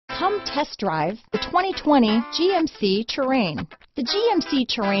Come test drive the 2020 GMC Terrain. The GMC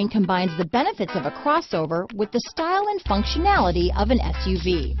Terrain combines the benefits of a crossover with the style and functionality of an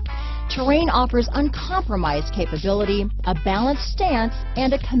SUV. Terrain offers uncompromised capability, a balanced stance,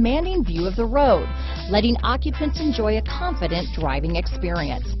 and a commanding view of the road, letting occupants enjoy a confident driving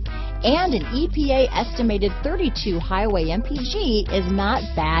experience. And an EPA estimated 32 highway MPG is not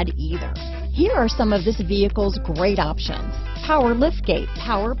bad either. Here are some of this vehicle's great options: power liftgate,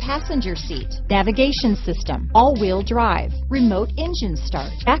 power passenger seat, navigation system, all-wheel drive, remote engine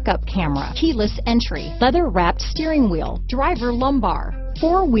start, backup camera, keyless entry, leather-wrapped steering wheel, driver lumbar,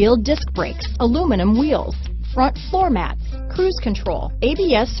 four-wheel disc brakes, aluminum wheels, front floor mats, cruise control,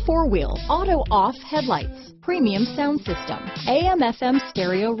 ABS four-wheel, auto-off headlights, premium sound system, AM/FM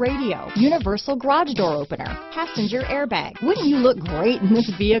stereo radio, universal garage door opener, passenger airbag. Wouldn't you look great in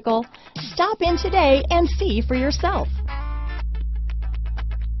this vehicle? Stop in today and see for yourself.